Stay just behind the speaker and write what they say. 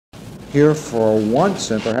here for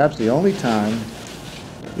once, and perhaps the only time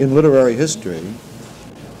in literary history,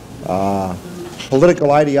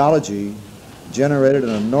 political ideology generated an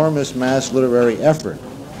enormous mass literary effort.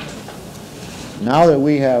 Now that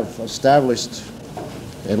we have established,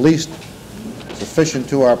 at least sufficient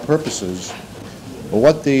to our purposes,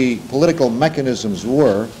 what the political mechanisms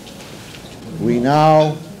were, we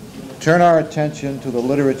now turn our attention to the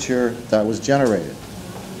literature that was generated.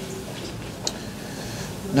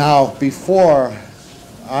 Now, before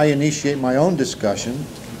I initiate my own discussion,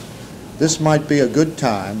 this might be a good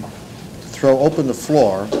time to throw open the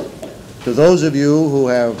floor to those of you who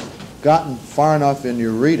have gotten far enough in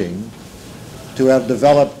your reading to have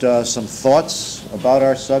developed some thoughts about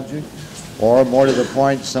our subject, or more to the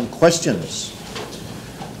point, some questions.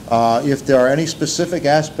 If there are any specific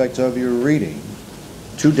aspects of your reading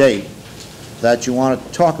to date that you want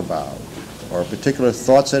to talk about, or particular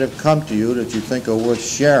thoughts that have come to you that you think are worth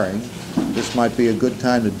sharing, this might be a good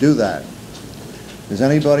time to do that. Does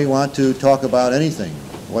anybody want to talk about anything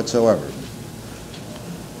whatsoever?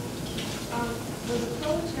 Was a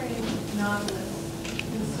proletarian novelist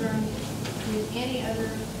concerned with any other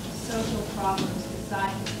social problems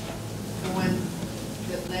besides the ones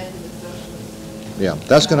that led to the socialists? Yeah,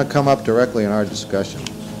 that's going to come up directly in our discussion.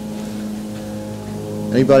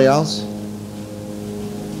 Anybody else?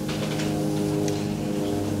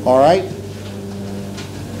 All right.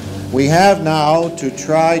 We have now to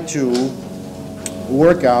try to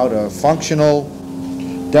work out a functional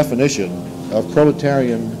definition of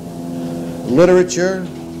proletarian literature,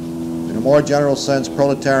 in a more general sense,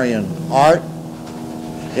 proletarian art,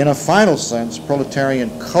 in a final sense, proletarian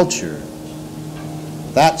culture.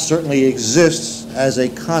 That certainly exists as a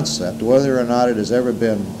concept, whether or not it has ever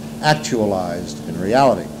been actualized in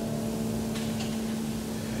reality.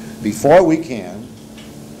 Before we can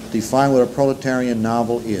define what a proletarian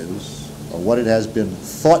novel is, or what it has been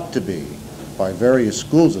thought to be by various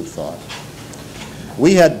schools of thought,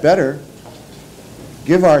 we had better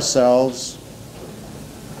give ourselves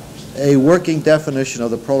a working definition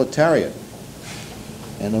of the proletariat.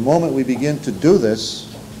 And the moment we begin to do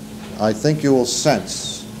this, I think you will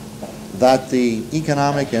sense that the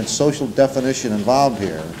economic and social definition involved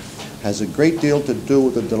here has a great deal to do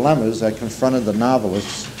with the dilemmas that confronted the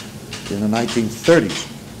novelists in the 1930s.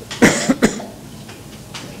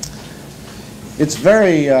 It's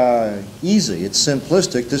very easy, it's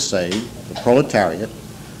simplistic to say the proletariat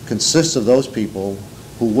consists of those people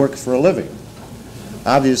who work for a living.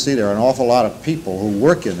 Obviously, there are an awful lot of people who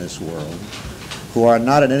work in this world who are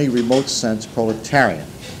not in any remote sense proletarian.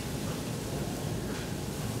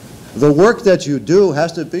 The work that you do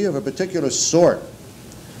has to be of a particular sort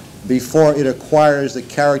before it acquires the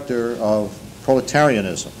character of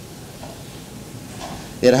proletarianism.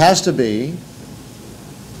 It has to be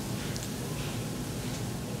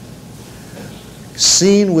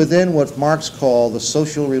seen within what Marx called the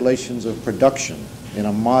social relations of production in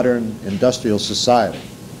a modern industrial society.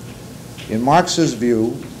 In Marx's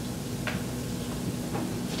view,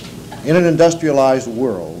 in an industrialized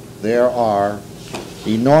world, there are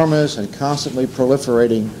enormous and constantly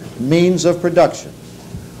proliferating means of production.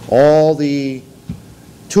 All the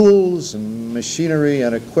tools and machinery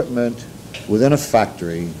and equipment within a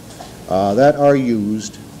factory that are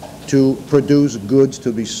used to produce goods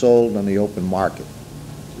to be sold on the open market.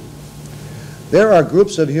 There are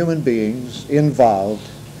groups of human beings involved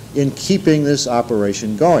in keeping this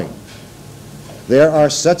operation going. There are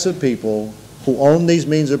sets of people who own these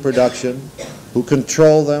means of production, who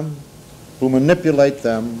control them, who manipulate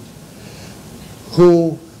them,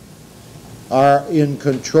 who are in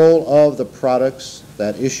control of the products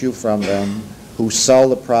that issue from them, who sell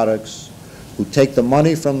the products, who take the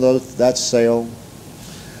money from that sale,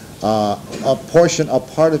 a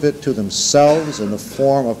part of it to themselves in the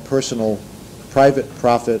form of personal private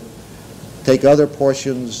profit, take other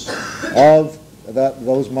portions of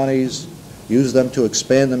those monies, use them to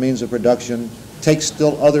expand the means of production, take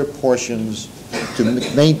still other portions to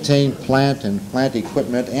maintain plant and plant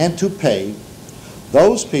equipment, and to pay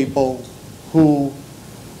those people who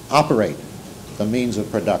operate the means of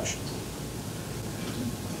production.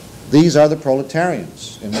 These are the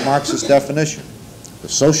proletarians in the Marxist definition. The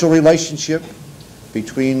social relationship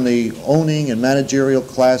between the owning and managerial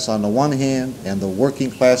class on the one hand and the working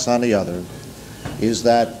class on the other is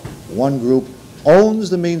that one group owns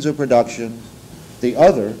the means of production, the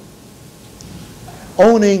other,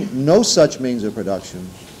 owning no such means of production,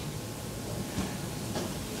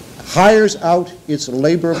 hires out its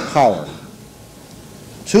labor power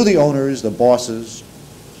to the owners, the bosses,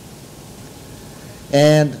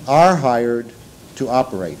 and are hired to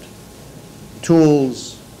operate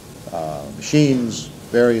tools, machines,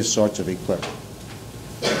 various sorts of equipment.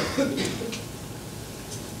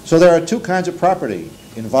 So there are two kinds of property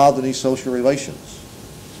involved in these social relations.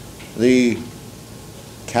 The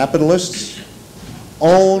capitalists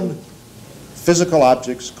own physical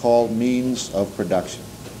objects called means of production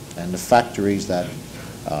and the factories that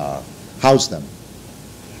house them.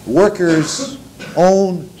 Workers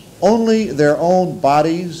own only their own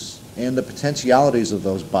bodies and the potentialities of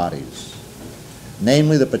those bodies,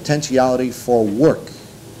 namely the potentiality for work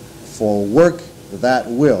that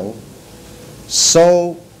will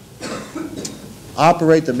so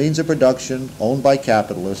operate the means of production owned by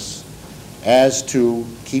capitalists as to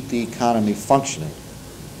keep the economy functioning.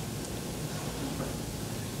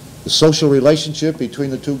 The social relationship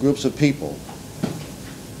between the two groups of people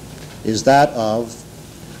is that of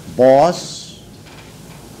boss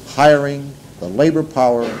hiring the labor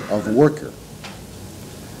power of worker.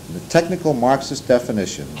 In the technical Marxist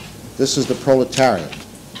definition, this is the proletariat.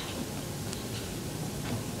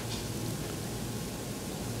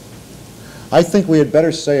 I think we had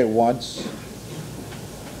better say at once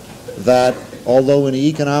that although in the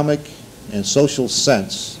economic and social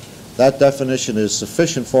sense that definition is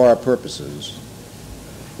sufficient for our purposes,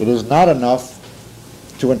 it is not enough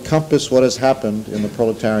to encompass what has happened in the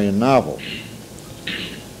proletarian novel.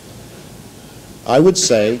 I would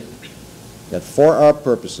say that for our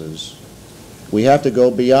purposes, we have to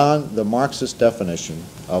go beyond the Marxist definition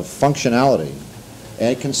of functionality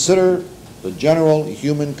and consider the general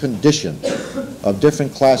human condition of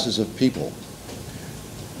different classes of people.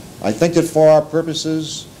 I think that for our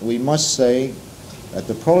purposes, we must say that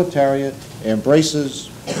the proletariat embraces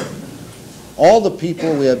all the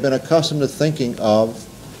people we have been accustomed to thinking of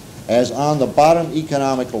as on the bottom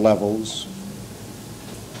economic levels,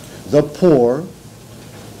 the poor,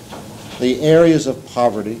 the areas of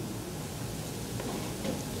poverty,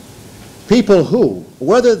 people who,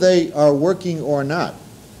 whether they are working or not,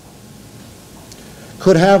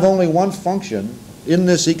 could have only one function in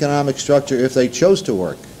this economic structure if they chose to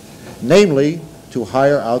work, namely to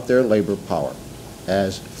hire out their labor power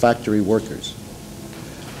as factory workers.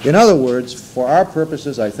 In other words, for our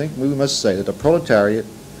purposes, I think we must say that the proletariat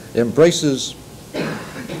embraces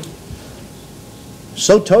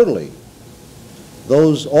so totally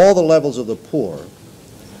all the levels of the poor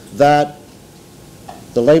that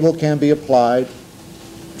the label can be applied,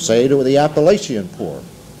 say, to the Appalachian poor,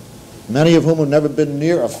 many of whom have never been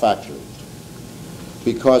near a factory,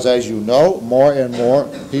 because, as you know, more and more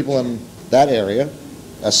people in that area,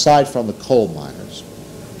 aside from the coal miners,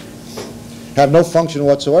 have no function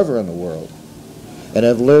whatsoever in the world and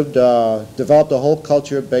have developed a whole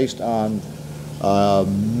culture based on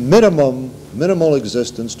minimal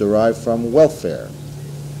existence derived from welfare.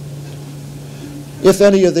 If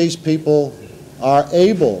any of these people are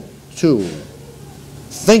able to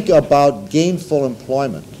think about gainful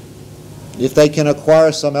employment, if they can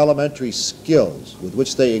acquire some elementary skills with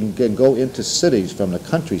which they can go into cities from the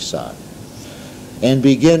countryside and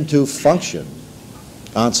begin to function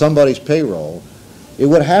on somebody's payroll, it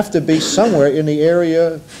would have to be somewhere in the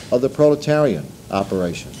area of the proletarian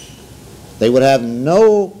operation. They would have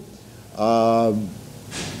no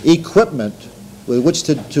equipment with which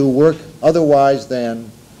to work otherwise than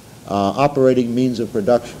operating means of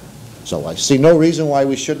production. So I see no reason why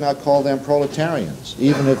we should not call them proletarians,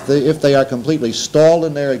 even if they are completely stalled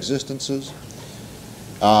in their existences,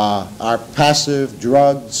 are passive,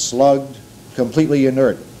 drugged, slugged, completely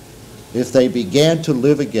inert. If they began to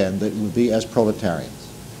live again, they would be as proletarians.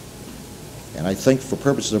 And I think for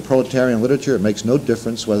purposes of proletarian literature, it makes no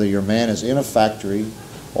difference whether your man is in a factory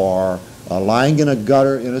or lying in a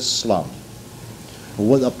gutter in a slum.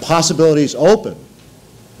 With the possibilities open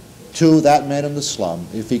to that man in the slum,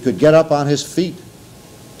 if he could get up on his feet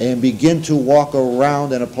and begin to walk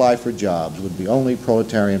around and apply for jobs, would be only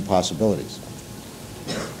proletarian possibilities.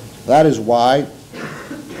 That is why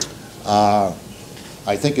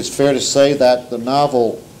I think it's fair to say that the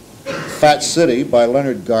novel Fat City by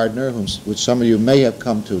Leonard Gardner, which some of you may have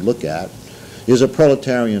come to look at, is a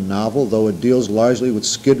proletarian novel, though it deals largely with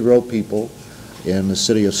Skid Row people in the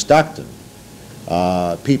city of Stockton.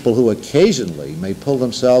 People who occasionally may pull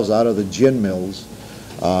themselves out of the gin mills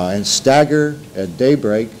and stagger at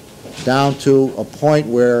daybreak down to a point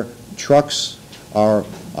where trucks are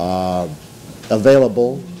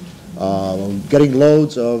available, getting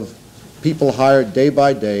loads of people hired day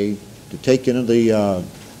by day to take into the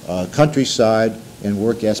countryside and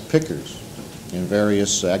work as pickers in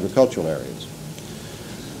various agricultural areas.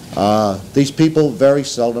 These people very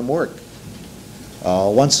seldom work.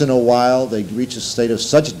 Once in a while, they reach a state of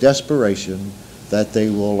such desperation that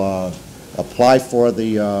they will apply for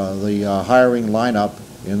the hiring lineup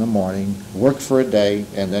in the morning, work for a day,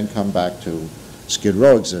 and then come back to Skid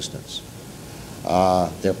Row existence.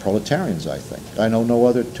 They're proletarians, I think. I know no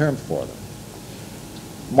other term for them.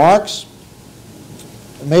 Marx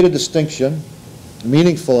made a distinction,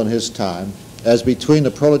 meaningful in his time, as between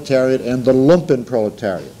the proletariat and the lumpen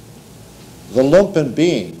proletariat. The lumpen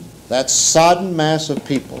being that sodden mass of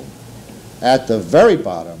people at the very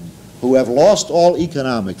bottom who have lost all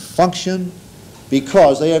economic function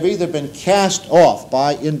because they have either been cast off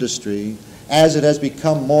by industry as it has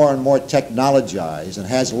become more and more technologized and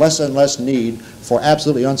has less and less need for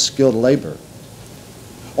absolutely unskilled labor,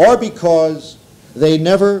 or because they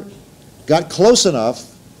never got close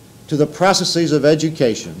enough to the processes of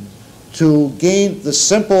education to gain the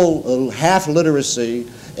simple half literacy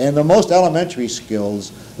and the most elementary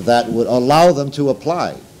skills that would allow them to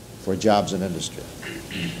apply for jobs in industry.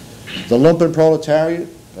 The lumpen proletariat,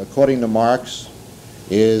 according to Marx,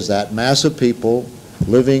 is that mass of people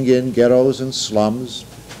living in ghettos and slums,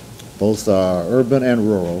 both urban and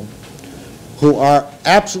rural, who are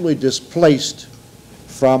absolutely displaced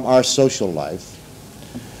from our social life,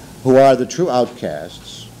 who are the true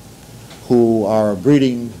outcasts, who are a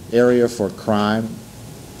breeding area for crime,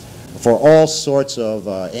 for all sorts of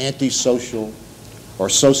antisocial or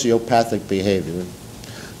sociopathic behavior,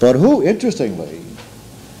 but who, interestingly,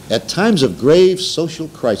 at times of grave social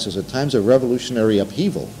crisis, at times of revolutionary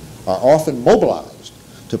upheaval, are often mobilized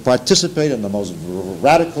to participate in the most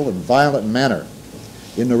radical and violent manner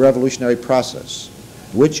in the revolutionary process,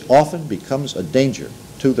 which often becomes a danger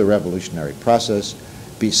to the revolutionary process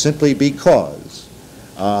simply because,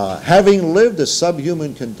 having lived a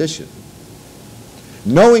subhuman condition,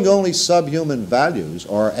 knowing only subhuman values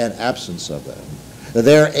or an absence of them,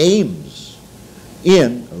 their aims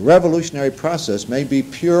in a revolutionary process may be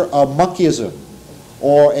pure amuckism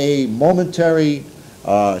or a momentary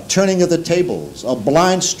turning of the tables, a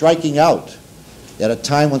blind striking out at a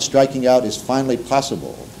time when striking out is finally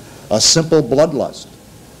possible, a simple bloodlust.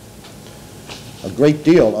 A great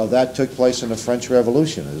deal of that took place in the French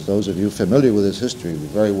Revolution, as those of you familiar with its history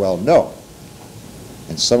very well know.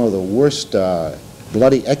 And some of the worst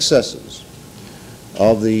bloody excesses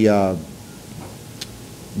of the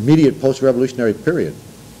immediate post-revolutionary period,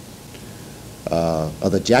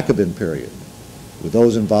 of the Jacobin period, with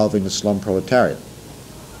those involving the slum proletariat.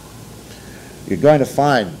 You're going to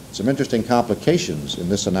find some interesting complications in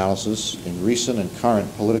this analysis in recent and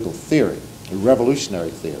current political theory, revolutionary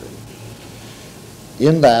theory,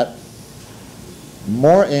 in that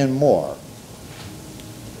more and more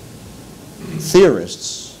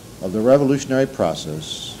theorists of the revolutionary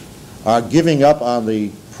process are giving up on the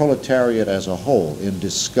proletariat as a whole in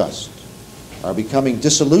disgust, are becoming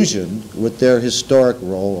disillusioned with their historic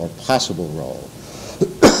role or possible role.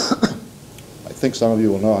 I think some of you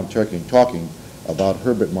will know I'm talking about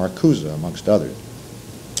Herbert Marcuse, amongst others,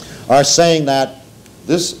 are saying that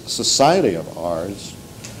this society of ours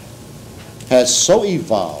has so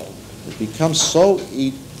evolved, it becomes so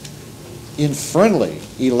infernally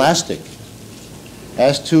elastic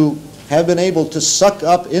as to have been able to suck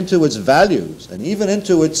up into its values and even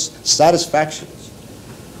into its satisfactions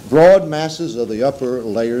broad masses of the upper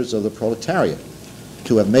layers of the proletariat,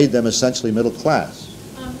 to have made them essentially middle class.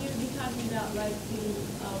 You'd be talking about like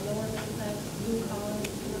the lower middle class, blue collar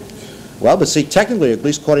workers? Well, but see, technically, at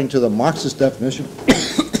least according to the Marxist definition,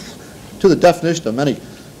 to the definition of many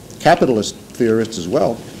capitalist theorists as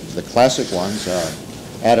well, the classic ones,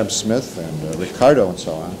 Adam Smith and Ricardo and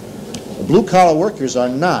so on, blue-collar workers are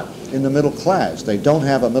not in the middle class. They don't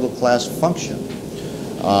have a middle-class function.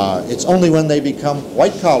 It's only when they become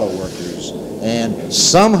white-collar workers and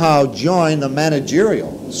somehow join the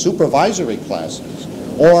managerial, supervisory classes,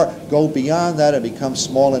 or go beyond that and become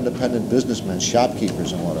small independent businessmen,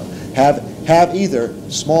 shopkeepers and whatever, have either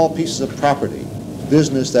small pieces of property,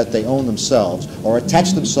 business that they own themselves, or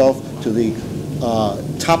attach themselves to the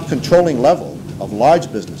top controlling level of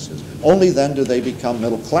large businesses. Only then do they become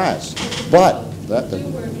middle class. But that do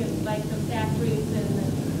work in like the factories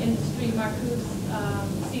and the industry.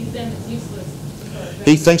 Marcuse sees them as useless.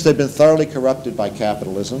 He thinks they've been thoroughly corrupted by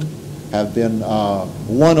capitalism, have been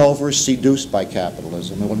won over, seduced by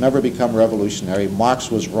capitalism, and will never become revolutionary. Marx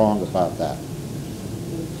was wrong about that.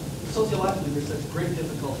 Sociologically, there's such great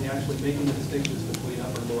difficulty actually making the distinctions between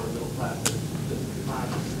upper and lower middle class.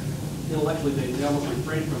 Intellectually, they almost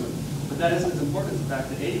refrain from it. But that isn't as important as the fact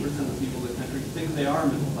that 80% of the people in the country think they are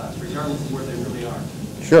middle class, regardless of where they really are.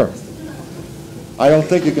 Sure. I don't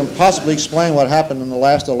think you can possibly explain what happened in the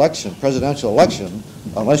last election, presidential election,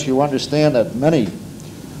 unless you understand that many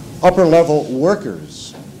upper-level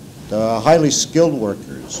workers highly skilled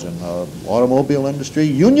workers in the automobile industry,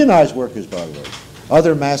 unionized workers, by the way,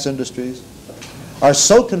 other mass industries, are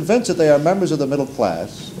so convinced that they are members of the middle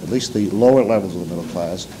class, at least the lower levels of the middle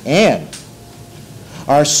class, and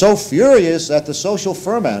are so furious at the social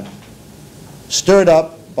ferment stirred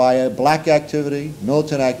up by a black activity,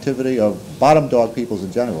 militant activity of bottom dog peoples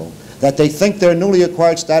in general, that they think their newly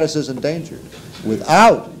acquired status is endangered.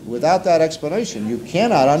 Without that explanation, you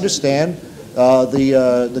cannot understand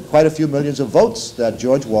the quite a few millions of votes that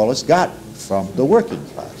George Wallace got from the working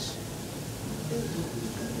class.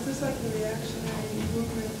 Is this like the reactionary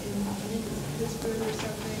movement in Pittsburgh or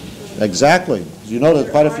something? Exactly. You know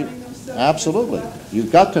that quite a few. Arming themselves? Absolutely.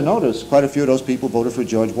 You've got to notice quite a few of those people voted for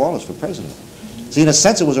George Wallace for president. See, in a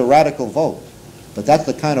sense, it was a radical vote, but that's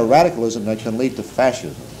the kind of radicalism that can lead to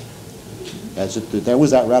fascism. There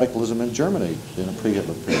was that radicalism in Germany in a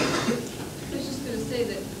pre-Hitler period. I was just going to say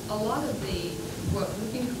that a lot of the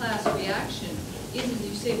working class reaction is, as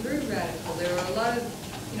you say, very radical. There are a lot of,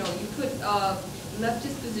 you put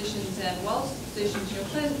leftist positions and Wallace positions,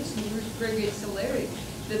 playing some very great similarity.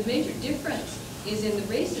 The major difference is in the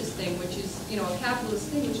racist thing, which is, a capitalist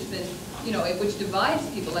thing, which has been, which divides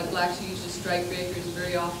people. Like blacks are usually strike breakers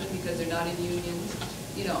very often because they're not in unions,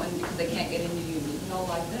 and because they can't get into unions and all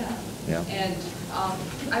like that. Yeah. And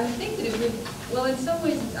I would think that it would, well, in some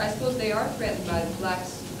ways, I suppose they are threatened by the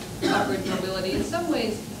blacks' upward mobility. In some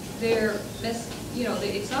ways, they're,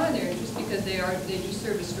 it's not in their interest because they do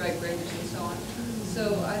serve as strike breakers and so on.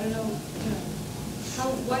 So I don't know,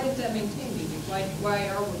 why did that maintain, do you think? Why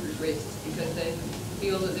are workers racist? Because they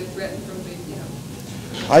feel that they're threatened from the,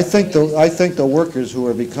 I think the workers who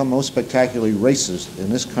have become most spectacularly racist in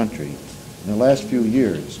this country in the last few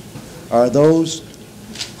years are those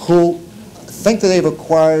who think that they've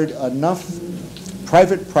acquired enough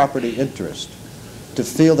private property interest to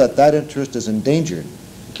feel that that interest is endangered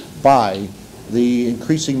by the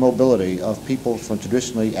increasing mobility of people from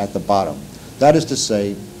traditionally at the bottom. That is to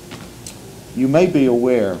say, you may be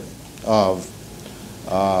aware of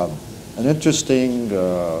an interesting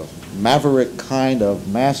maverick kind of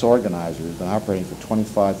mass organizer who's been operating for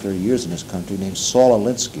 25, 30 years in this country named Saul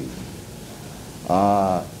Alinsky.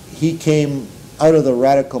 He came out of the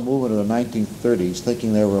radical movement of the 1930s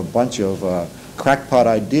thinking there were a bunch of crackpot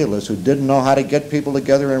idealists who didn't know how to get people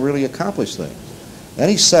together and really accomplish things. Then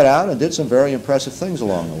he set out and did some very impressive things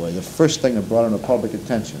along the way. The first thing that brought him to public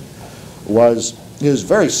attention was his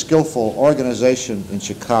very skillful organization in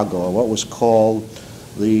Chicago of what was called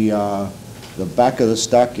the back of the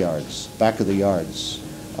stockyards, back of the yards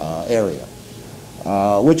area,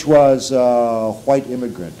 which was white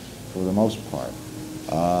immigrant for the most part.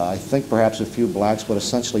 I think perhaps a few blacks, but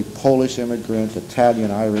essentially Polish immigrant,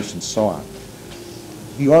 Italian, Irish, and so on.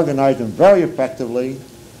 He organized them very effectively,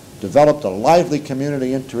 developed a lively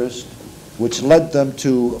community interest, which led them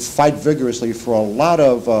to fight vigorously for a lot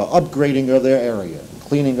of upgrading of their area,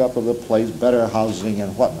 cleaning up of the place, better housing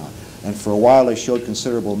and whatnot. And for a while they showed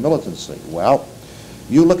considerable militancy. Well,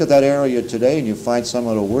 you look at that area today and you find some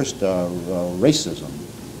of the worst racism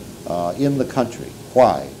in the country.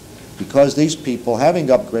 Why? Because these people, having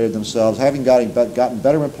upgraded themselves, having gotten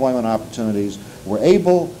better employment opportunities, were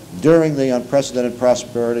able, during the unprecedented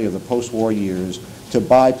prosperity of the post-war years, to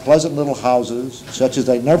buy pleasant little houses, such as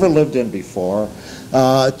they never lived in before,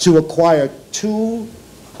 to acquire 2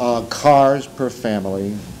 cars per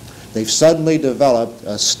family. They've suddenly developed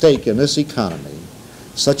a stake in this economy,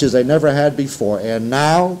 such as they never had before. And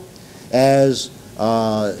now, as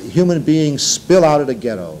human beings spill out of the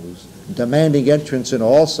ghettos, demanding entrance in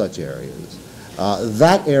all such areas,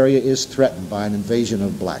 that area is threatened by an invasion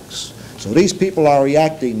of blacks. So these people are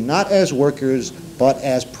reacting not as workers, but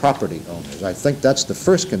as property owners. I think that's the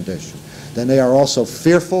first condition. Then they are also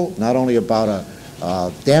fearful, not only about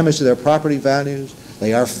damage to their property values,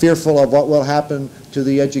 they are fearful of what will happen to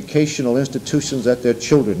the educational institutions that their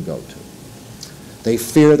children go to. They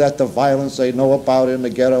fear that the violence they know about in the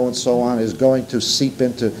ghetto and so on is going to seep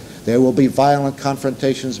into, there will be violent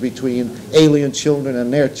confrontations between alien children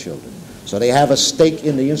and their children. So they have a stake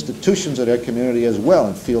in the institutions of their community as well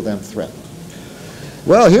and feel them threatened.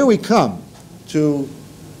 Well, here we come to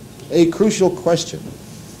a crucial question.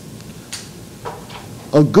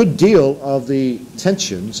 A good deal of the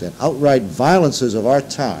tensions and outright violences of our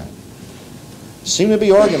time seem to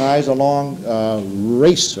be organized along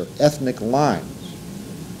race or ethnic lines.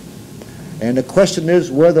 And the question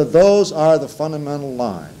is whether those are the fundamental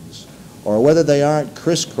lines or whether they aren't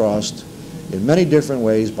crisscrossed in many different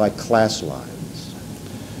ways by class lines.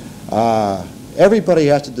 Everybody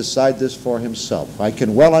has to decide this for himself. I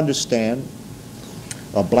can well understand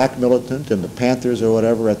a black militant in the Panthers or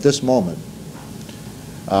whatever at this moment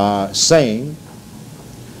saying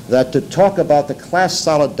that to talk about the class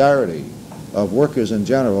solidarity of workers in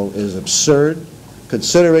general is absurd,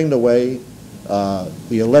 considering the way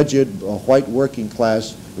the alleged white working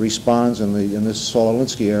class responds in this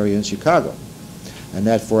Sololinsky area in Chicago, and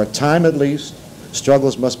that for a time at least,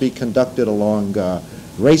 struggles must be conducted along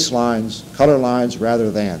race lines, color lines,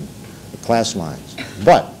 rather than class lines.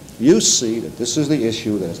 But you see that this is the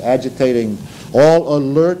issue that is agitating all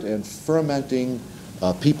alert and fermenting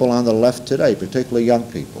people on the left today, particularly young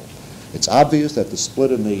people. It's obvious that the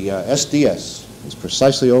split in the SDS is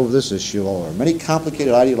precisely over this issue. There are many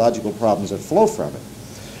complicated ideological problems that flow from it.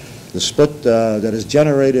 The split that has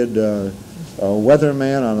generated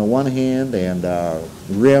Weatherman on the one hand and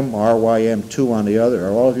RIM, RYM2 on the other.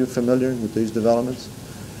 Are all of you familiar with these developments?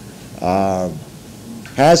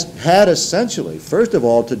 Has had essentially, first of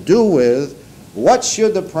all, to do with what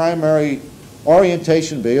should the primary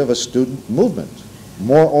orientation be of a student movement,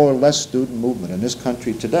 more or less student movement in this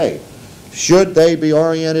country today. Should they be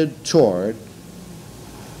oriented toward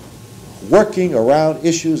working around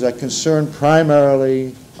issues that concern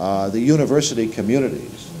primarily the university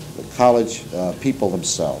communities, the college people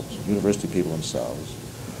themselves, university people themselves,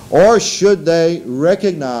 or should they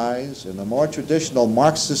recognize in the more traditional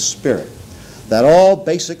Marxist spirit that all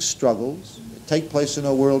basic struggles that take place in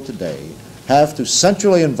the world today have to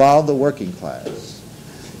centrally involve the working class,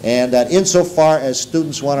 and that insofar as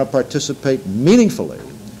students want to participate meaningfully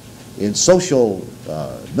in social,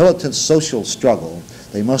 militant social struggle,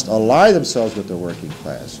 they must ally themselves with the working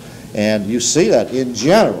class. And you see that in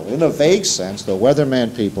general, in a vague sense, the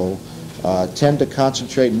Weatherman people tend to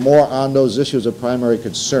concentrate more on those issues of primary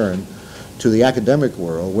concern to the academic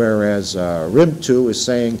world, whereas RIM2 is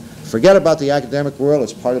saying, forget about the academic world,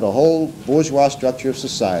 it's part of the whole bourgeois structure of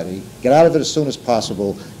society, get out of it as soon as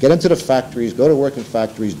possible, get into the factories, go to work in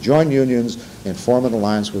factories, join unions, and form an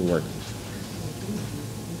alliance with workers.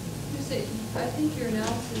 I think your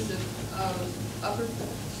analysis of upper,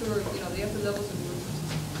 sort of, the upper levels of workers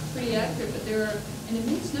is pretty accurate, but there are an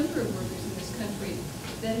immense number of workers in this country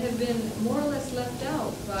that have been more or less left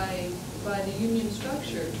out by the union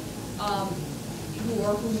structure.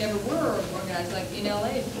 Who never were organized, like in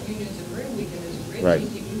LA, unions are very weak, and there's a great many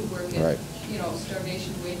people who work at,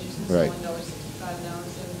 starvation wages and so on, $1.65 an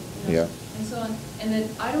hour, and so on. And then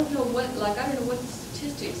I don't know what the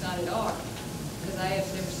statistics on it are, because I have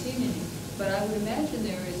never seen any. But I would imagine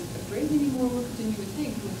there is a great many more workers than you would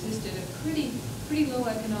think who exist at a pretty low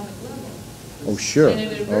economic level. Oh, sure. And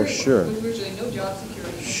at a very, with virtually no job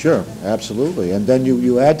security. Sure, absolutely. And then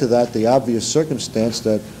you add to that the obvious circumstance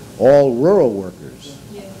that all rural workers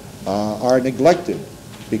are neglected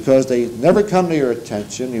because they never come to your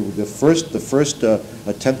attention. The first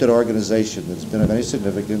attempted organization that's been of any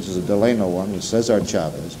significance is a Delano one with Cesar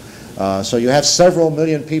Chavez. So you have several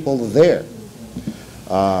million people there.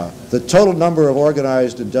 The total number of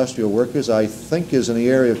organized industrial workers, I think, is in the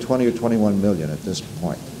area of 20 or 21 million at this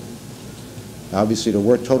point. Obviously, the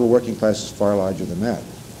total working class is far larger than that.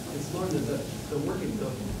 It's learned that the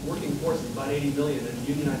working force is about 80 million, and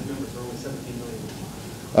unionized members are only 17 million.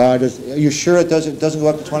 Are you sure it doesn't go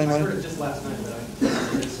up to 20 million? I heard it just last night,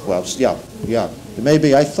 but well, yeah. It may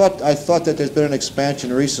be. I thought that there's been an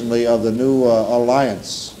expansion recently of the new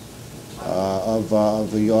alliance of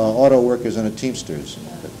the auto workers and the Teamsters.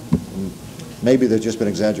 Maybe there's just been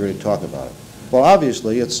exaggerated talk about it. Well,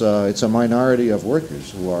 obviously, it's a minority of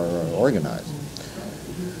workers who are organized.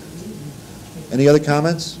 Any other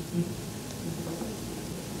comments?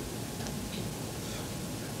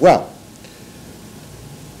 Well,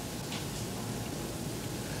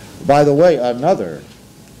 by the way, another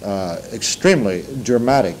extremely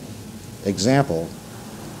dramatic example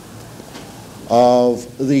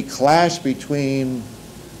of the clash between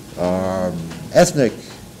ethnic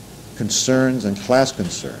concerns and class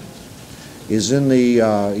concerns is in the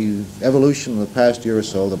evolution of the past year or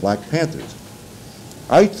so of the Black Panthers.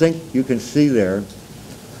 I think you can see there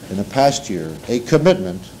in the past year a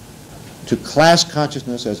commitment to class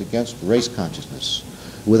consciousness as against race consciousness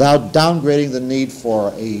without downgrading the need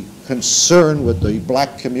for a concern with the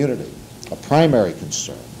black community, a primary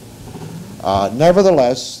concern.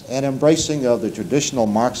 Nevertheless, an embracing of the traditional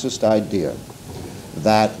Marxist idea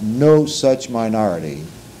that no such minority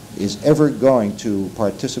is ever going to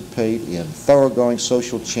participate in thoroughgoing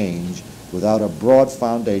social change without a broad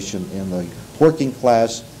foundation in the working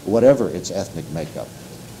class, whatever its ethnic makeup.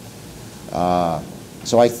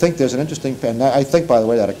 So I think there's an interesting, and I think, by the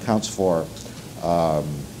way, that accounts for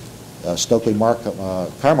Stokely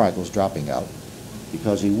Carmichael's dropping out,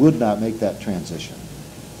 because he would not make that transition.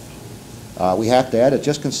 We have to add it,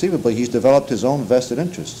 just conceivably, he's developed his own vested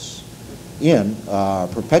interests in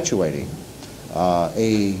perpetuating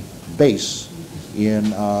a base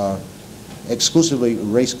in exclusively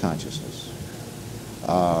race consciousness.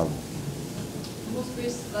 Most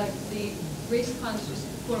race, like the race conscious,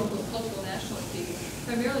 quote-unquote, cultural nationalist people,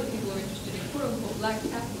 primarily people are interested in quote-unquote black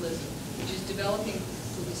capitalism, which is developing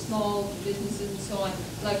the small businesses and so on.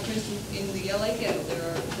 Like, for instance, in the LA ghetto, there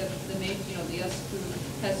are the main, the US group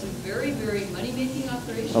has some very, very money-making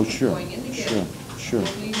operations going in the ghetto. Sure.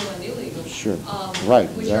 Both legal and illegal. Sure. Right.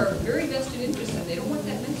 Which are very vested interests, and they don't want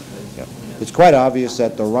that mixed with. Yep. It's quite obvious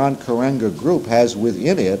that the Ron Karenga group has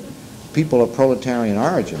within it people of proletarian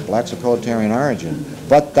origin, blacks of proletarian origin,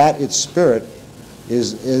 but that its spirit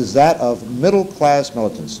is that of middle-class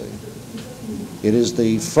militancy. It is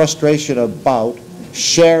the frustration about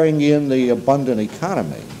sharing in the abundant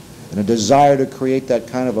economy and a desire to create that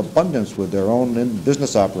kind of abundance with their own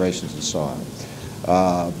business operations and so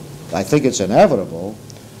on. I think it's inevitable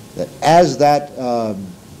that as that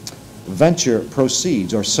venture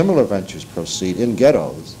proceeds, or similar ventures proceed in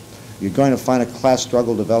ghettos, you're going to find a class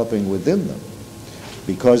struggle developing within them,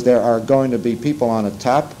 because there are going to be people on the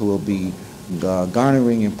top who will be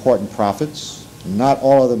garnering important profits, not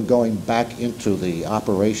all of them going back into the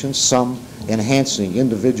operation, some enhancing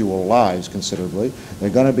individual lives considerably. There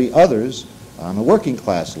are going to be others on the working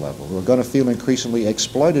class level who are going to feel increasingly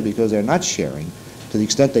exploited because they're not sharing to the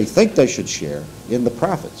extent they think they should share in the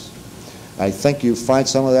profits. I think you find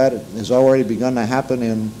some of that has already begun to happen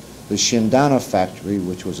in the Shindana factory,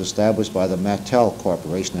 which was established by the Mattel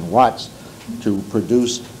Corporation in Watts to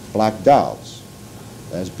produce black dolls.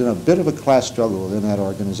 There's been a bit of a class struggle within that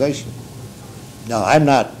organization. Now, I'm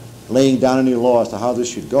not laying down any law as to how this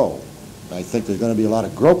should go. I think there's going to be a lot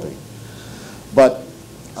of groping. But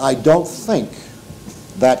I don't think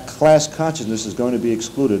that class consciousness is going to be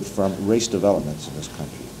excluded from race developments in this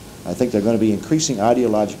country. I think there are going to be increasing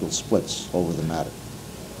ideological splits over the matter.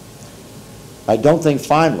 I don't think,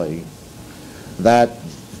 finally, that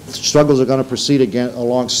struggles are going to proceed again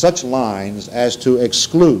along such lines as to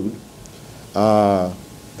exclude the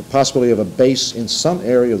possibility of a base in some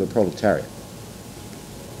area of the proletariat.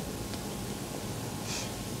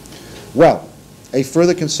 Well, a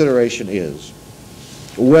further consideration is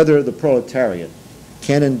whether the proletariat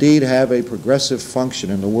can indeed have a progressive function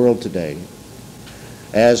in the world today,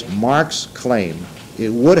 as Marx claimed it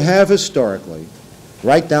would have historically,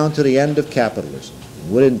 right down to the end of capitalism,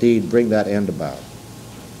 would indeed bring that end about.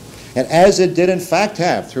 And as it did in fact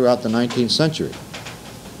have throughout the 19th century.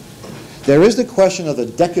 There is the question of the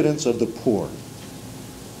decadence of the poor.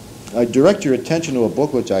 I direct your attention to a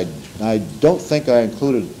book which I don't think I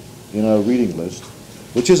included in our reading list,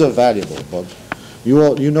 which is a valuable book.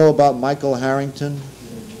 You know about Michael Harrington?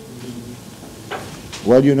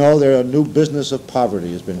 Well, you know a new business of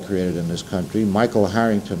poverty has been created in this country. Michael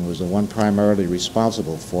Harrington was the one primarily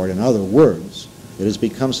responsible for it. In other words, it has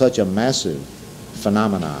become such a massive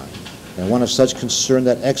phenomenon and one of such concern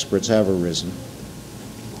that experts have arisen,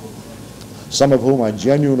 some of whom are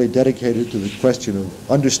genuinely dedicated to the question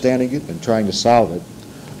of understanding it and trying to solve it,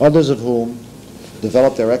 others of whom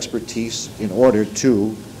develop their expertise in order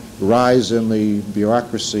to rise in the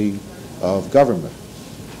bureaucracy of government.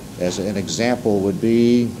 As an example would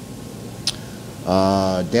be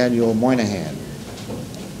Daniel Moynihan,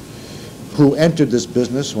 who entered this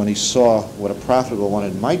business when he saw what a profitable one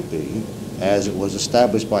it might be, as it was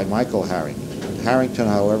established by Michael Harrington. Harrington,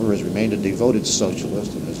 however, has remained a devoted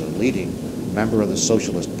socialist and is a leading member of the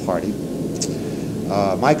Socialist Party.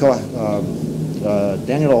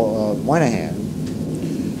 Daniel Moynihan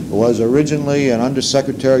was originally an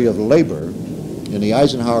undersecretary of labor in the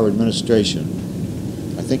Eisenhower administration,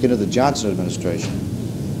 I think into the Johnson administration.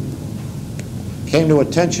 Came to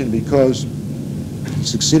attention because he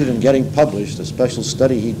succeeded in getting published a special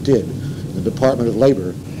study he did in the Department of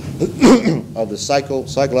Labor of the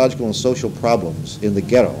psychological and social problems in the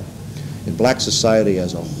ghetto, in black society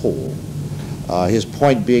as a whole. His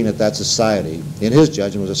point being that society, in his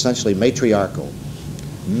judgment, was essentially matriarchal,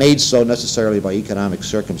 made so necessarily by economic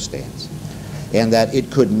circumstance, and that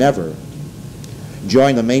it could never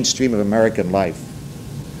join the mainstream of American life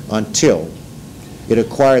until it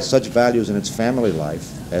acquired such values in its family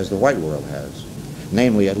life as the white world has,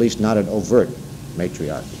 namely, at least not an overt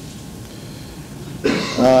matriarchy.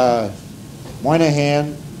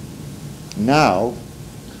 Moynihan now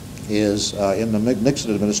is in the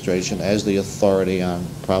Nixon administration as the authority on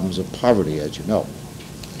problems of poverty, as you know.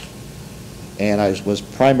 And I was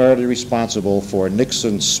primarily responsible for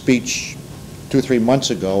Nixon's speech 2 or 3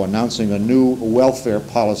 months ago announcing a new welfare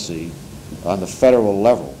policy on the federal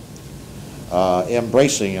level,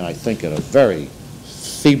 embracing, and I think in a very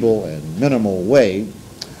feeble and minimal way,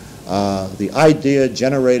 The idea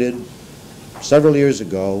generated several years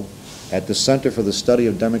ago at the Center for the Study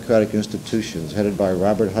of Democratic Institutions, headed by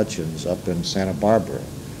Robert Hutchins up in Santa Barbara.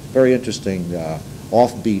 Very interesting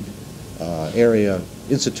offbeat area,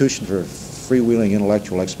 institution for freewheeling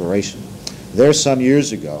intellectual exploration. There some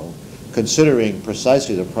years ago, considering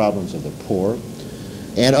precisely the problems of the poor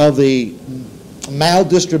and of the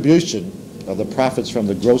maldistribution of the profits from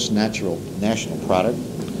the gross national product,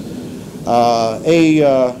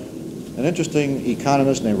 an interesting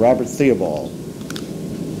economist named Robert Theobald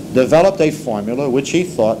developed a formula which he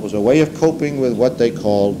thought was a way of coping with what they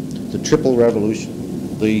called the triple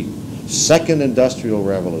revolution, the second industrial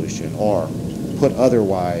revolution, or put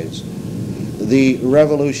otherwise, the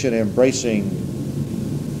revolution embracing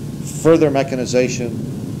further mechanization,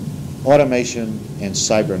 automation, and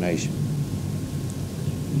cybernation.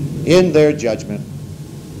 In their judgment,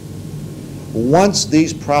 once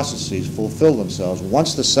these processes fulfill themselves,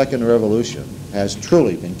 once the second revolution has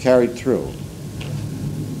truly been carried through,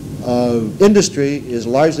 industry is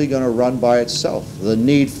largely going to run by itself. The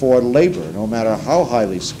need for labor, no matter how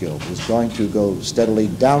highly skilled, is going to go steadily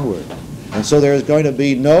downward. And so there is going to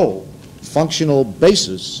be no functional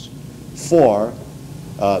basis for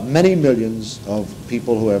many millions of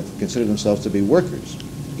people who have considered themselves to be workers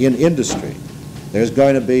in industry. There's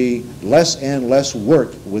going to be less and less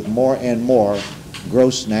work with more and more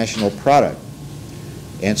gross national product.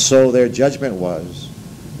 And so their judgment was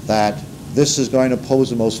that this is going to pose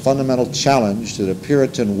the most fundamental challenge to the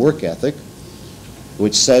Puritan work ethic,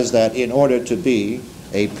 which says that in order to be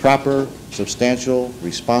a proper, substantial,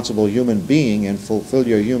 responsible human being and fulfill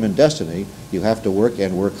your human destiny, you have to work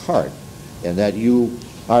and work hard, and that you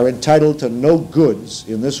are entitled to no goods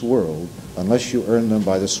in this world unless you earn them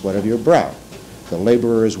by the sweat of your brow. The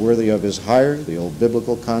laborer is worthy of his hire, the old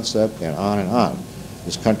biblical concept, and on and on.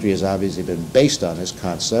 This country has obviously been based on this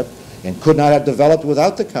concept and could not have developed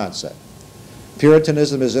without the concept.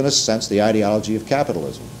 Puritanism is, in a sense, the ideology of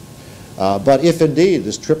capitalism. But if indeed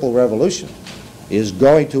this triple revolution is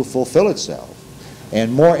going to fulfill itself,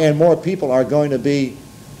 and more people are going to be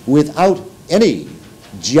without any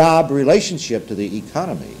job relationship to the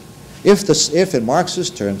economy, if in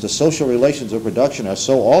Marxist terms the social relations of production are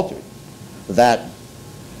so altered that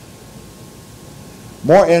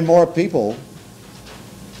more and more people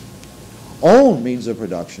own means of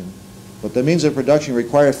production, but the means of production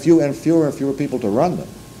require fewer and fewer people to run them,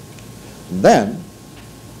 then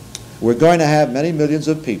we're going to have many millions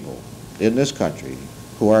of people in this country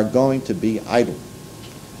who are going to be idle.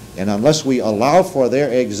 And unless we allow for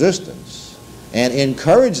their existence and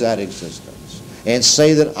encourage that existence and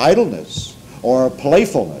say that idleness or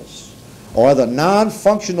playfulness or the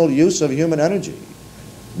non-functional use of human energy,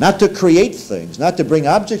 not to create things, not to bring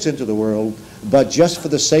objects into the world, but just for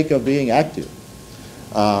the sake of being active,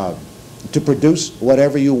 to produce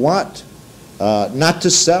whatever you want, not to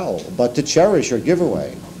sell, but to cherish or give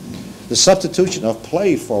away. The substitution of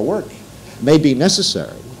play for work may be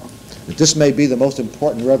necessary, but this may be the most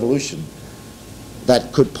important revolution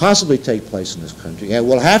that could possibly take place in this country, and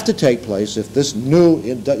will have to take place if this new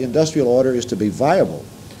industrial order is to be viable.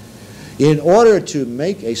 In order to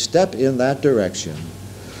make a step in that direction,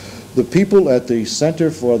 the people at the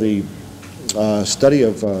Center for the Study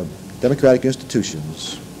of Democratic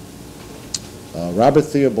Institutions, Robert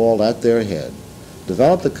Theobald at their head,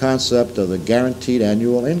 developed the concept of the guaranteed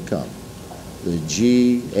annual income, the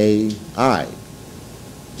GAI,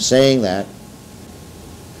 saying that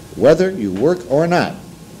whether you work or not,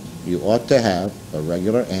 you ought to have a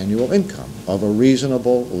regular annual income of a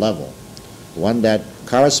reasonable level, one that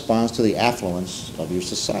corresponds to the affluence of your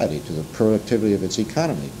society, to the productivity of its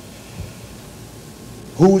economy.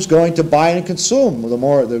 Who's going to buy and consume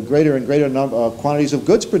the greater and greater quantities of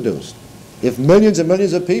goods produced? If millions and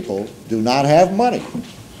millions of people do not have money,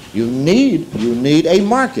 you need a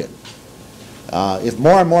market. If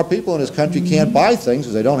more and more people in this country can't buy things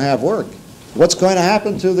because they don't have work, what's going to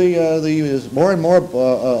happen to the more and more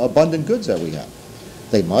abundant goods that we have?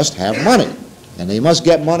 They must have money, and they must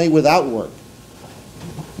get money without work.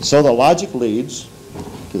 So the logic leads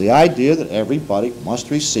to the idea that everybody must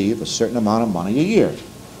receive a certain amount of money a year,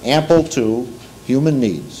 ample to human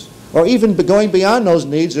needs, or even going beyond those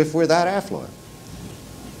needs if we're that affluent.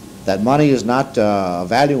 That money is not a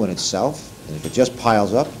value in itself, and if it just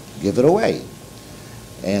piles up, give it away.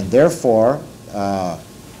 And therefore,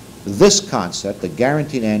 this concept, the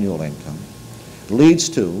guaranteed annual income, leads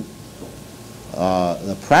to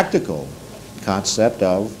the practical concept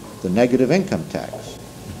of the negative income tax,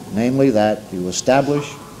 namely that you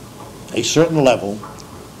establish a certain level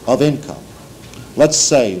of income. Let's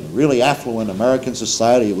say in really affluent American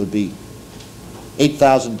society it would be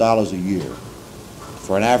 $8,000 a year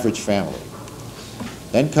for an average family.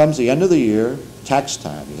 Then comes the end of the year, tax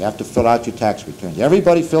time. You have to fill out your tax returns.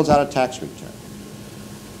 Everybody fills out a tax return.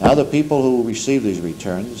 Now the people who receive these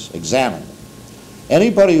returns examine them.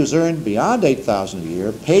 Anybody who's earned beyond $8,000 a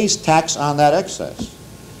year pays tax on that excess.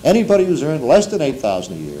 Anybody who's earned less than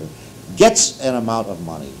 $8,000 a year gets an amount of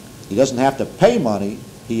money. He doesn't have to pay money,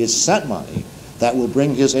 he is sent money that will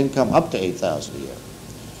bring his income up to $8,000 a year.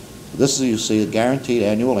 This is, you see, a guaranteed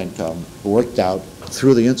annual income worked out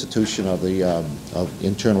through the institution of the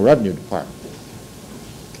Internal Revenue Department.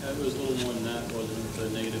 It was a little more than that, wasn't it, the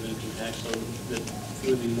negative income tax, so that it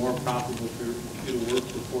would be more profitable for you to work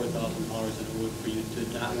for $4,000 than it would for you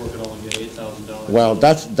to not work at all and get $8,000. Well,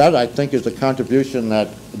 that I think is the contribution that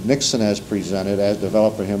Nixon has presented as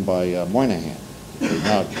developed for him by Moynihan.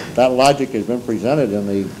 Now, that logic has been presented in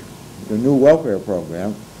the new welfare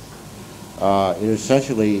program. It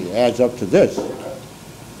essentially adds up to this,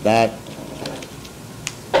 that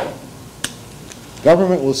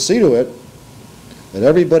government will see to it that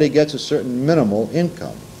everybody gets a certain minimal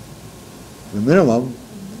income. The minimum,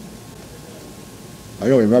 I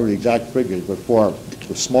don't remember the exact figures, but for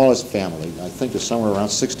the smallest family, I think it's somewhere around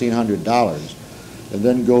 $1,600, and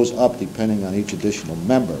then goes up depending on each additional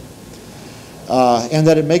member. And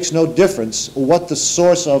that it makes no difference what the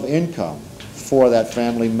source of income for that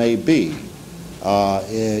family may be.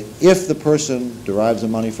 If the person derives the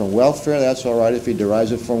money from welfare, that's all right. If he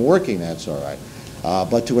derives it from working, that's all right.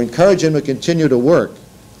 But to encourage him to continue to work,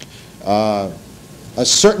 a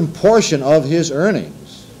certain portion of his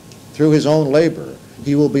earnings through his own labor,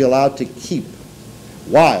 he will be allowed to keep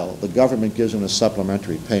while the government gives him a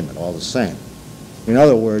supplementary payment all the same. In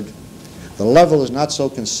other words, the level is not so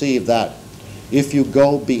conceived that if you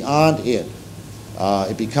go beyond it,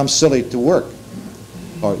 it becomes silly to work.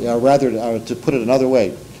 Or rather, to put it another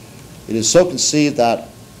way, it is so conceived that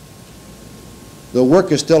the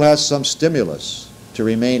worker still has some stimulus to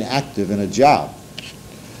remain active in a job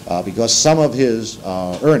because some of his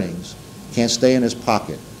earnings can't stay in his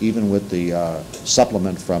pocket, even with the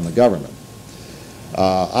supplement from the government.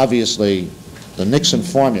 Obviously, the Nixon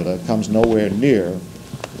formula comes nowhere near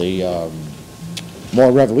the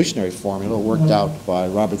more revolutionary formula worked out by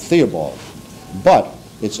Robert Theobald. But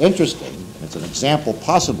it's interesting, it's an example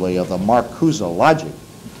possibly of the Marcuse logic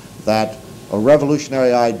that a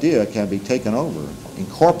revolutionary idea can be taken over,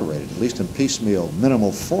 incorporated, at least in piecemeal,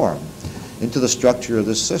 minimal form, into the structure of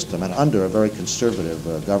this system and under a very conservative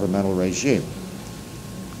governmental regime.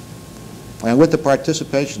 And with the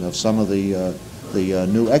participation of some of the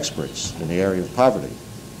new experts in the area of poverty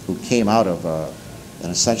who came out of an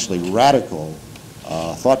essentially radical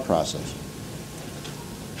thought process.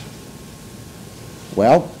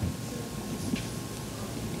 Well,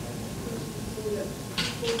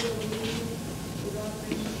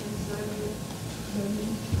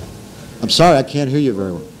 I'm sorry, I can't hear you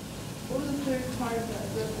very well. What was the third part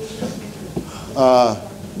of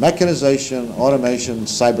that? Mechanization, automation,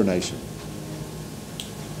 cybernation.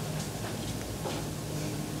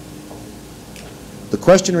 The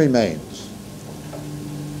question remains,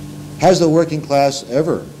 has the working class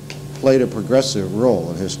ever played a progressive role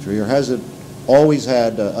in history, or has it always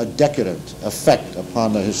had a decadent effect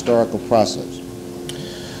upon the historical process?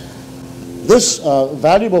 This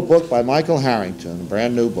valuable book by Michael Harrington, a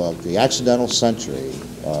brand new book, The Accidental Century,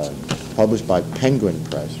 published by Penguin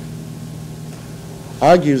Press,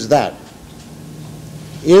 argues that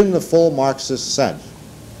in the full Marxist sense,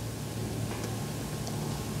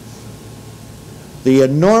 the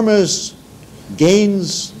enormous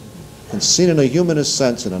gains seen in a humanist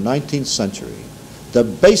sense in the 19th century, the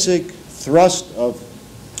basic thrust of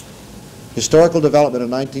historical development in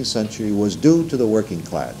the 19th century was due to the working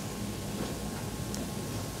class.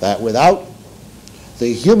 That without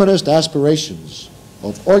the humanist aspirations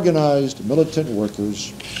of organized militant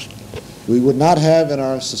workers, we would not have in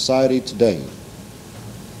our society today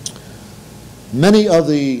many of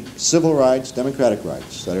the civil rights, democratic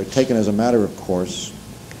rights that are taken as a matter of course,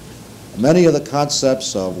 many of the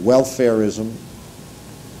concepts of welfarism,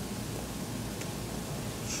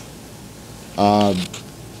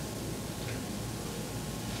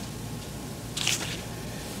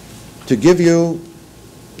 to give you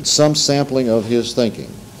some sampling of his thinking.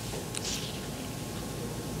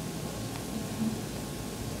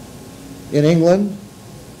 In England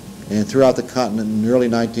and throughout the continent in the early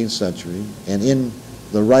 19th century, and in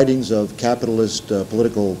the writings of capitalist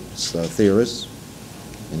political theorists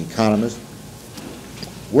and economists,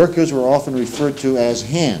 workers were often referred to as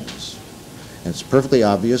hands. And it's perfectly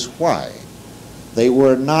obvious why. They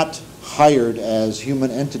were not hired as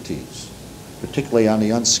human entities, particularly on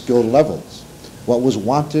the unskilled levels, What was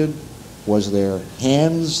wanted was their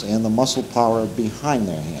hands and the muscle power behind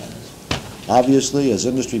their hands. Obviously, as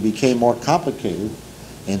industry became more complicated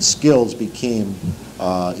and skills became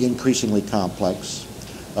increasingly complex,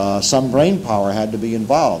 some brain power had to be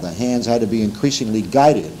involved. The hands had to be increasingly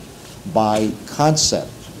guided by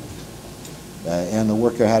concept, and the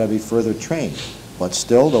worker had to be further trained. But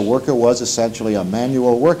still, the worker was essentially a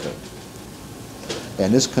manual worker.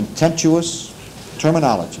 And this contemptuous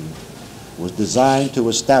terminology was designed to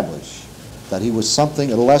establish that he was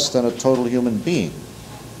something less than a total human being.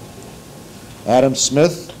 Adam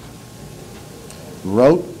Smith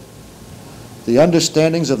wrote, "The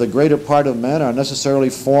understandings of the greater part of men are necessarily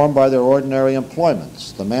formed by their ordinary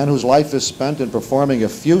employments. The man whose life is spent in performing a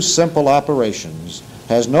few simple operations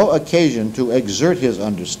has no occasion to exert his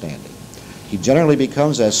understanding. He generally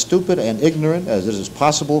becomes as stupid and ignorant as it is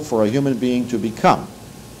possible for a human being to become."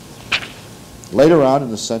 Later on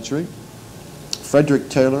in the century, Frederick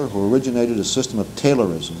Taylor, who originated a system of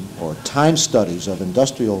Taylorism, or time studies of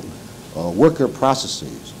industrial worker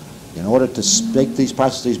processes, in order to make these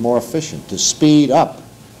processes more efficient, to speed up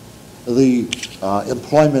the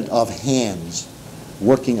employment of hands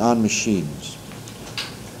working on machines,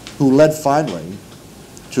 who led finally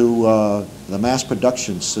to the mass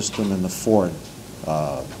production system in the Ford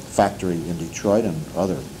factory in Detroit and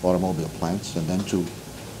other automobile plants, and then to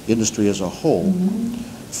industry as a whole.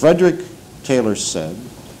 Frederick Taylor said,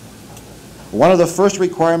 "One of the first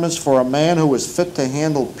requirements for a man who is fit to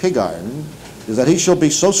handle pig iron is that he shall be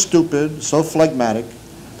so stupid, so phlegmatic,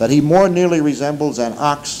 that he more nearly resembles an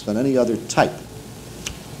ox than any other type."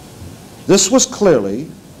 This was clearly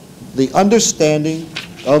the understanding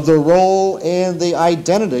of the role and the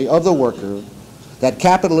identity of the worker that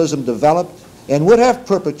capitalism developed and would have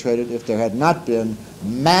perpetrated if there had not been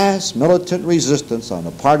mass militant resistance on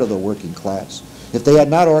the part of the working class, if they had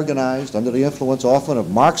not organized under the influence often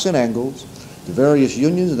of Marx and Engels, the various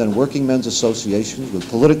unions and then working men's associations with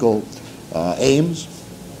political aims,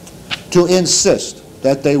 to insist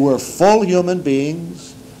that they were full human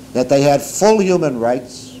beings, that they had full human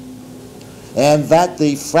rights, and that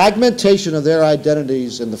the fragmentation of their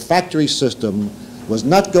identities in the factory system was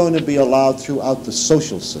not going to be allowed throughout the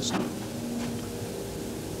social system.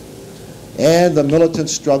 And the militant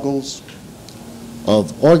struggles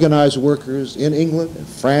of organized workers in England and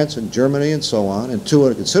France and Germany and so on, and to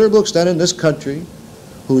a considerable extent in this country,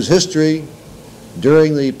 whose history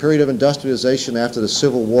during the period of industrialization after the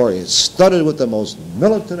Civil War is studded with the most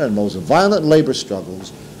militant and most violent labor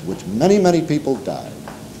struggles, in which many, many people died.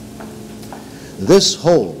 This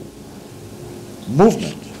whole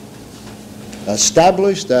movement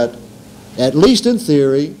established that, at least in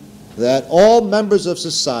theory, that all members of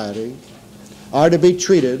society are to be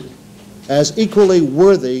treated as equally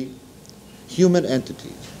worthy human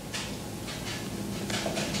entities.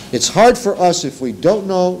 It's hard for us, if we don't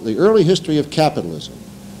know the early history of capitalism,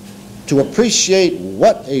 to appreciate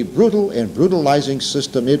what a brutal and brutalizing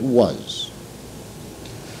system it was.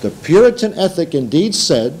 The Puritan ethic indeed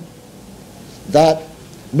said that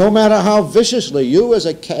no matter how viciously you as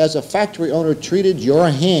a factory owner treated your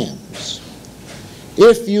hands,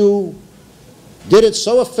 if you did it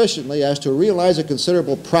so efficiently as to realize a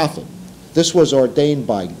considerable profit, this was ordained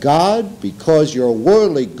by God because your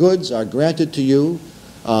worldly goods are granted to you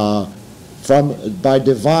by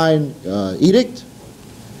divine edict,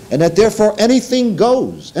 and that therefore anything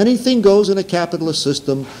goes in a capitalist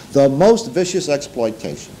system, the most vicious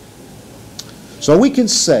exploitation. So we can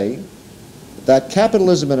say that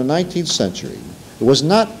capitalism in the 19th century was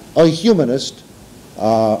not a humanist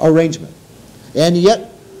arrangement, and yet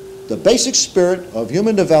the basic spirit of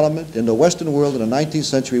human development in the Western world in the 19th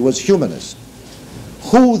century was humanist.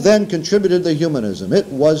 Who then contributed to humanism? It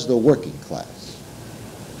was the working class,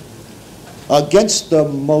 against the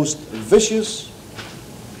most vicious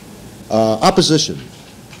opposition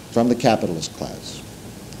from the capitalist class.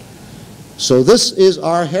 So this is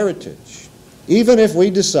our heritage. Even if we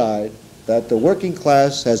decide that the working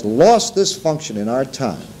class has lost this function in our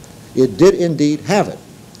time, it did indeed have it.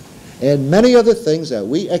 And many other things that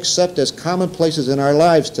we accept as commonplaces in our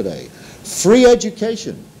lives today. Free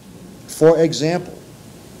education, for example.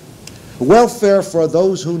 Welfare for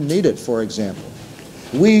those who need it, for example.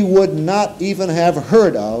 We would not even have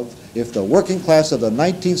heard of if the working class of the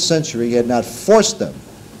 19th century had not forced them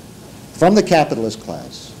from the capitalist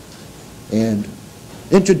class and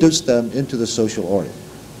introduced them into the social order.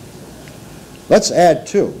 Let's add,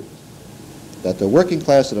 too, that the working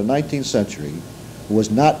class of the 19th century was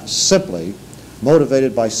not simply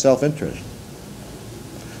motivated by self-interest.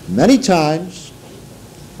 Many times,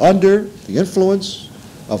 under the influence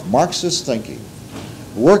of Marxist thinking,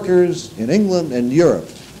 workers in England and Europe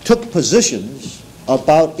took positions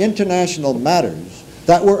about international matters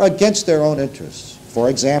that were against their own interests. For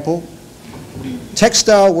example,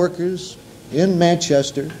 textile workers in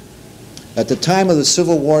Manchester at the time of the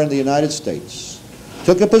Civil War in the United States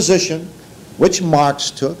took a position which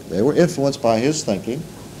Marx took, they were influenced by his thinking,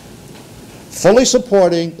 fully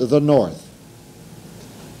supporting the North,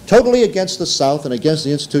 totally against the South and against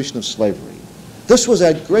the institution of slavery. This was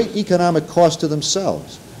at great economic cost to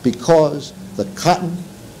themselves because the cotton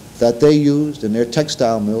that they used in their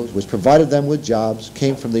textile mills, which provided them with jobs,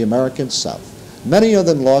 came from the American South. Many of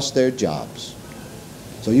them lost their jobs.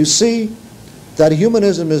 So you see that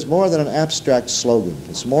humanism is more than an abstract slogan.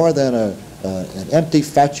 It's more than an empty,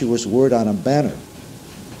 fatuous word on a banner.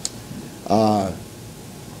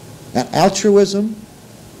 And altruism,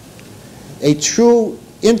 a true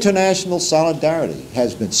international solidarity,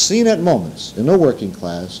 has been seen at moments in the working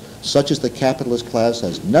class such as the capitalist class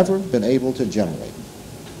has never been able to generate.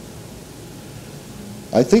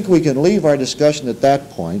 I think we can leave our discussion at that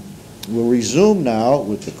point. We'll resume now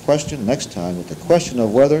with the question, next time, with the question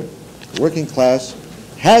of whether the working class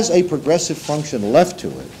has a progressive function left to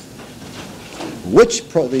it, which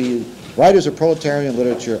the writers of proletarian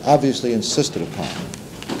literature obviously insisted upon.